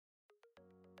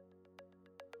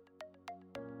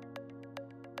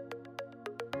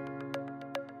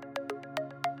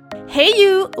Hey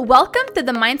you! Welcome to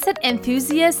the Mindset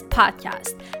Enthusiast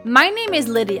podcast. My name is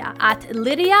Lydia at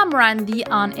Lydia Morandi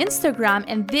on Instagram,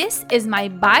 and this is my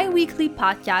bi-weekly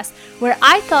podcast where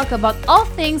I talk about all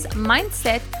things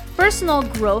mindset, personal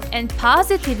growth, and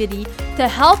positivity to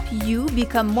help you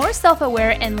become more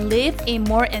self-aware and live a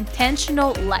more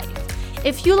intentional life.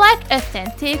 If you like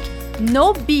authentic,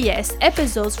 no BS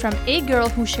episodes from a girl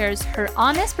who shares her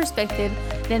honest perspective,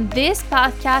 then this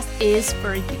podcast is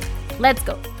for you. Let's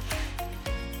go!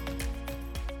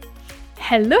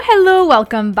 Hello,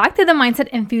 welcome back to the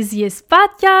Mindset Enthusiast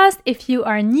podcast. If you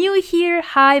are new here,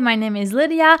 hi, my name is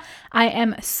Lydia. I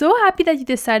am so happy that you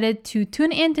decided to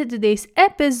tune into today's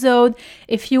episode.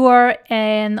 If you are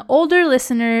an older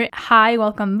listener, hi,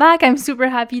 welcome back. I'm super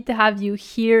happy to have you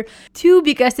here too,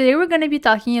 because today we're going to be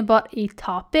talking about a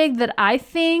topic that I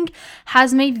think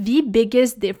has made the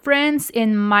biggest difference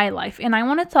in my life. And I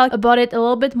want to talk about it a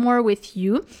little bit more with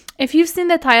you. If you've seen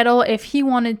the title, If He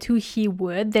Wanted to, He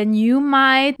Would, then you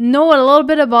might know a little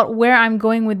bit about where I'm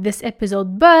going with this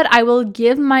episode, but I will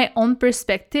give my own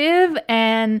perspective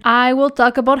and I will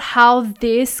talk about how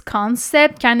this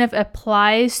concept kind of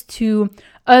applies to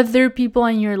other people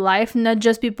in your life, not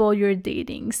just people you're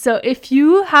dating. So if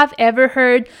you have ever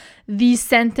heard the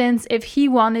sentence, if he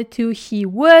wanted to, he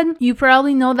would, you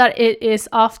probably know that it is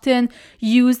often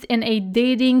used in a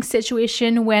dating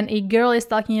situation when a girl is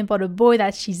talking about a boy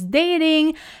that she's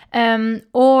dating,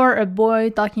 or a boy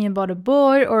talking about a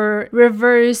boy, or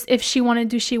reverse, if she wanted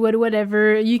to, she would,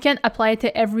 whatever. You can apply it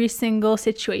to every single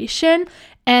situation.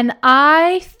 And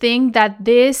I think that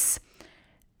this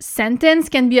sentence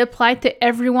can be applied to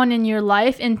everyone in your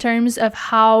life in terms of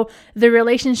how the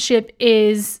relationship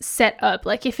is set up.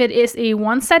 Like if it is a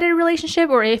one-sided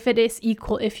relationship or if it is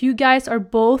equal. If you guys are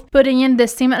both putting in the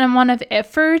same amount of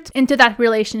effort into that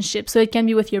relationship. So it can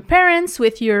be with your parents,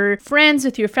 with your friends,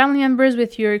 with your family members,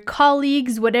 with your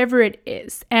colleagues, whatever it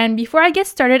is. And before I get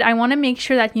started, I want to make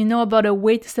sure that you know about a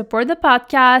way to support the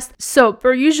podcast. So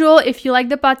per usual, if you like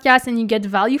the podcast and you get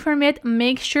value from it,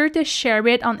 make sure to share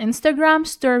it on Instagram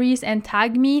stories and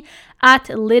tag me at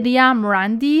Lydia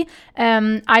Morandi.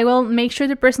 I will make sure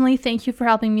to personally thank you for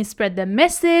helping me spread the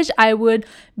message. I would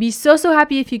be so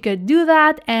happy if you could do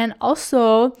that. And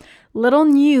also, little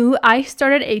new, I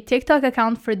started a TikTok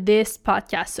account for this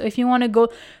podcast. So if you want to go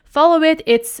follow it,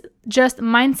 it's just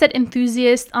Mindset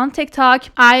Enthusiast on TikTok.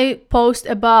 I post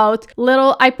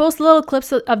little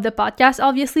clips of the podcast,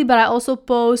 obviously, but I also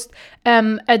post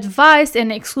advice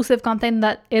and exclusive content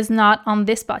that is not on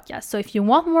this podcast. So if you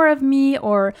want more of me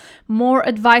or more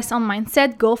advice on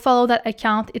mindset, go follow that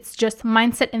account. It's just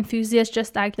Mindset Enthusiast,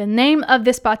 just like the name of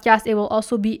this podcast. It will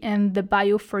also be in the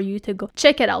bio for you to go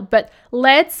check it out. But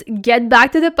let's get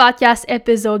back to the podcast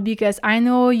episode, because I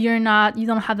know you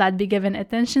don't have that big of an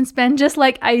attention span just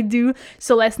like I do,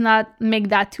 so let's not make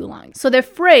that too long. So the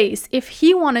phrase, if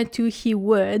he wanted to, he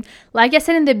would, like I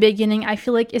said in the beginning, I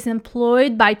feel like is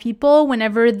employed by people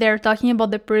whenever they're talking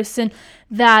about the person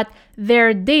that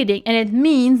they're dating. And it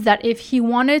means that if he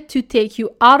wanted to take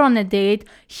you out on a date,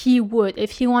 he would.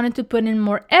 If he wanted to put in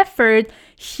more effort,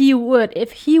 he would.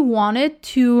 If he wanted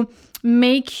to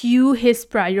make you his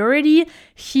priority,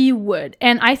 he would.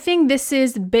 And I think this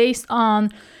is based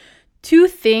on two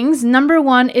things. Number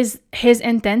one is his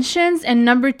intentions, and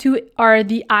number two are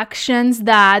the actions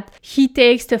that he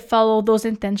takes to follow those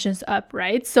intentions up,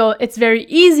 right? So it's very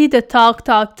easy to talk,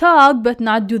 but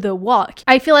not do the walk.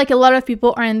 I feel like a lot of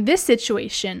people are in this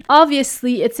situation.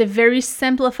 Obviously, it's a very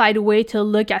simplified way to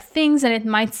look at things, and it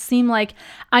might seem like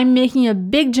I'm making a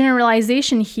big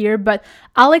generalization here, but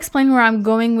I'll explain where I'm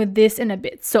going with this in a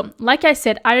bit. So, like I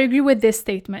said, I agree with this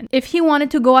statement. If he wanted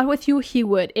to go out with you, he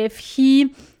would. If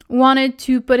he wanted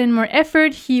to put in more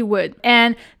effort, he would.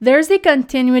 And there's a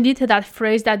continuity to that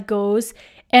phrase that goes,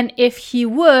 and if he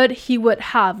would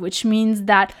have, which means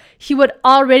that he would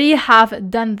already have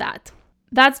done that.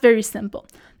 That's very simple.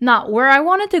 Now, where I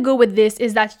wanted to go with this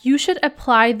is that you should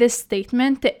apply this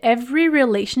statement to every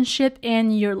relationship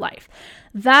in your life.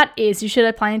 That is, you should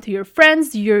apply it to your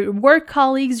friends, your work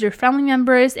colleagues, your family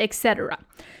members, etc.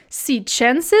 See,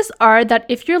 chances are that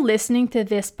if you're listening to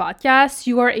this podcast,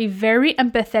 you are a very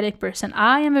empathetic person.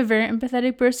 I am a very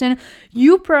empathetic person.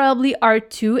 You probably are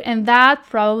too. And that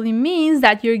probably means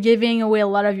that you're giving away a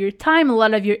lot of your time, a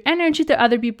lot of your energy to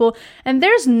other people. And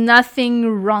there's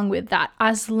nothing wrong with that,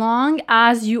 as long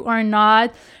as you are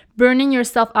not burning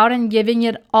yourself out and giving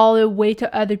it all away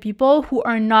to other people who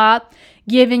are not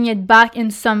giving it back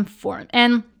in some form.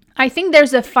 And I think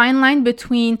there's a fine line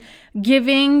between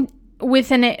giving with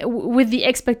the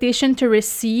expectation to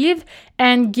receive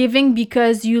and giving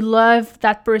because you love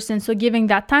that person. So giving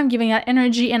that time, giving that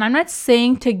energy. And I'm not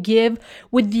saying to give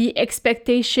with the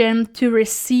expectation to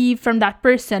receive from that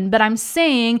person, but I'm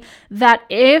saying that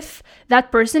if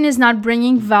that person is not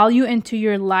bringing value into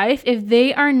your life, if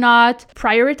they are not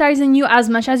prioritizing you as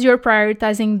much as you're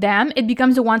prioritizing them, it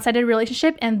becomes a one-sided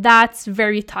relationship, and that's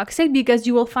very toxic because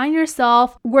you will find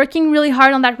yourself working really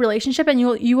hard on that relationship, and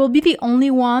you will be the only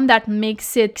one that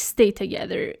makes it stay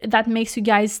together, that makes you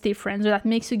guys stay friends, or that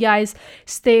makes you guys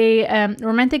stay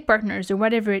romantic partners, or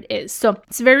whatever it is. So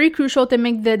it's very crucial to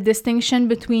make the distinction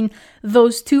between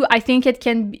those two. I think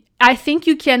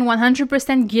you can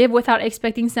 100% give without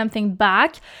expecting something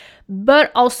back,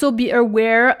 but also be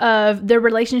aware of the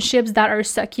relationships that are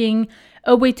sucking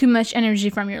way too much energy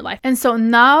from your life. And so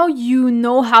now you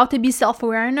know how to be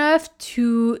self-aware enough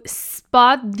to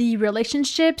spot the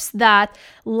relationships that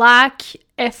lack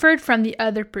effort from the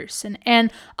other person.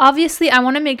 And obviously, I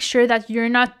want to make sure that you're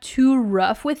not too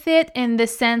rough with it, in the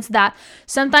sense that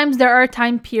sometimes there are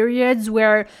time periods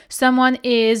where someone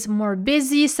is more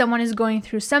busy, someone is going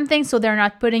through something, so they're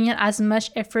not putting in as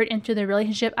much effort into the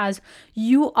relationship as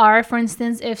you are. For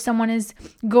instance, if someone is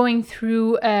going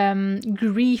through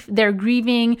grief, they're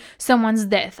grieving someone's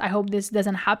death. I hope this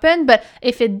doesn't happen, but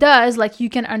if it does, like, you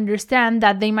can understand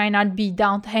that they might not be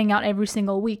down to hang out every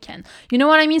single weekend. You know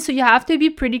what I mean? So you have to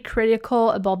be pretty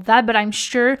critical about that, but I'm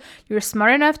sure you're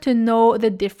smart enough to know the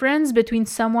difference between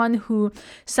someone who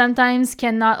sometimes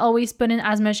cannot always put in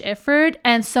as much effort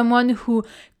and someone who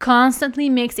constantly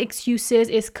makes excuses,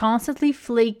 is constantly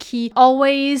flaky,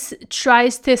 always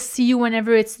tries to see you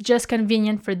whenever it's just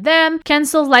convenient for them,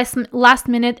 cancels last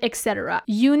minute, etc.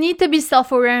 You need to be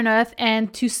self-aware enough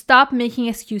and to stop making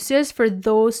excuses for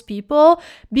those people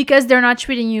because they're not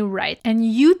treating you right. And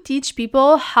you teach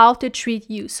people how to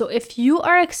treat you. So if you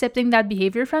are accepting that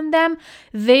behavior from them,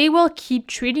 they will keep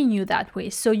treating you that way.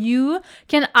 So you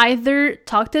can either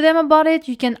talk to them about it,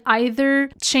 you can either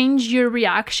change your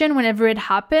reaction whenever it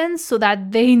happens so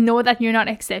that they know that you're not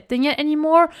accepting it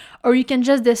anymore, or you can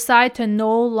just decide to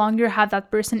no longer have that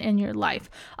person in your life.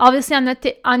 Obviously,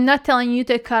 I'm not telling you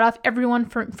to cut off everyone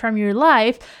from your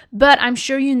life, but I'm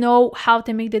sure you know how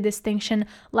to make the distinction,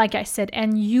 like I said,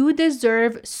 and you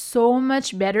deserve so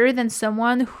much better than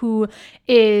someone who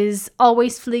is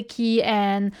always flaky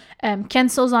and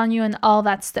cancels on you and all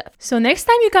that stuff. So next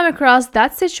time you come across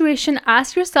that situation,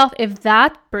 ask yourself if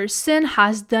that person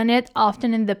has done it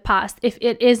often in the past, if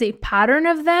it is a pattern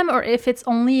of them or if it's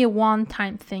only a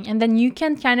one-time thing. And then you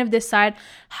can kind of decide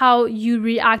how you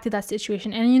react to that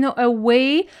situation. And a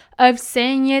way of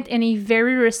saying it in a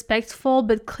very respectful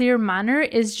but clear manner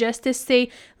is just to say,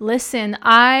 listen,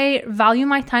 I value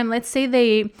my time. Let's say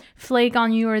they flake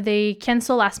on you or they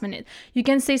cancel last minute. You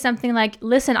can say something like,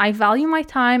 listen, I value my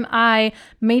time. I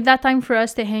made that time for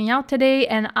us to hang out today,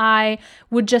 and I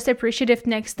would just appreciate if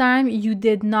next time you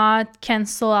did not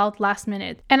cancel out last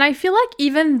minute. And I feel like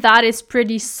even that is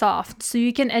pretty soft. So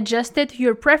you can adjust it to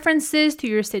your preferences, to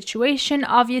your situation,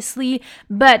 obviously,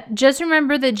 but just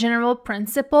remember the general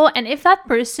principle. And if that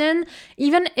person,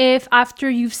 even if after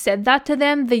you've said that to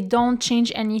them, they don't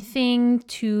change anything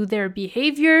to their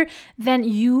behavior, then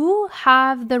you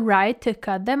have the right to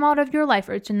cut them out of your life,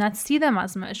 or to not see them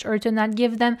as much, or to not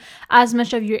give them as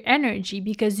much of your energy,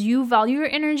 because you value your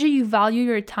energy, you value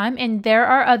your time, and there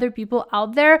are other people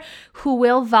out there who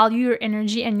will value your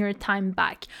energy and your time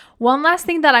back. One last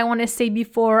thing that I want to say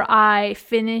before I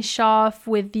finish off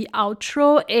with the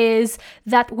outro is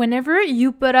that whenever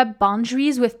you put up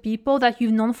boundaries with people that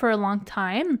you've known for a long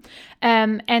time,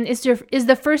 and it's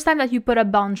the first time that you put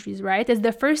up boundaries, right? It's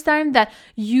the first time that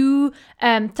you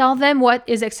tell them what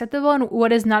is acceptable and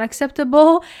what is not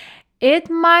acceptable.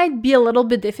 It might be a little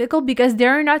bit difficult because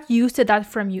they're not used to that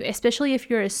from you, especially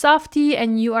if you're a softie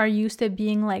and you are used to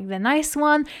being like the nice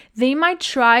one. They might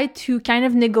try to kind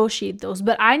of negotiate those,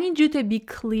 but I need you to be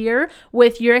clear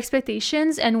with your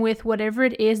expectations and with whatever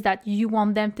it is that you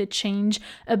want them to change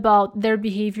about their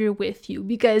behavior with you,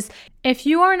 because if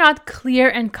you are not clear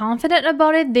and confident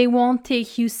about it, they won't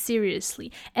take you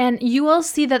seriously. And you will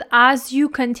see that as you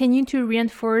continue to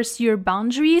reinforce your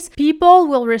boundaries, people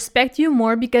will respect you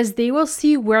more because they will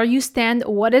see where you stand,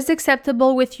 what is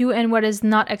acceptable with you and what is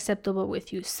not acceptable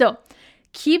with you. So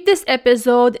keep this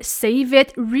episode, save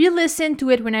it, re-listen to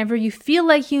it whenever you feel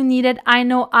like you need it. I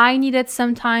know I need it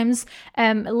sometimes.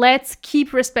 Let's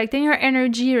keep respecting your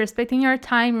energy, respecting your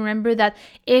time. Remember that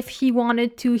if he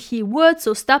wanted to, he would.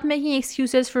 So stop making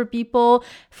excuses for people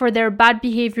for their bad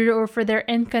behavior or for their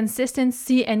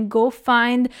inconsistency, and go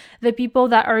find the people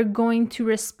that are going to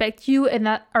respect you and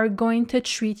that are going to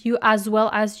treat you as well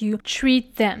as you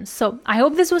treat them. So I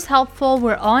hope this was helpful.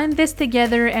 We're all in this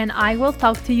together, and I will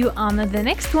talk to you on the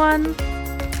next one.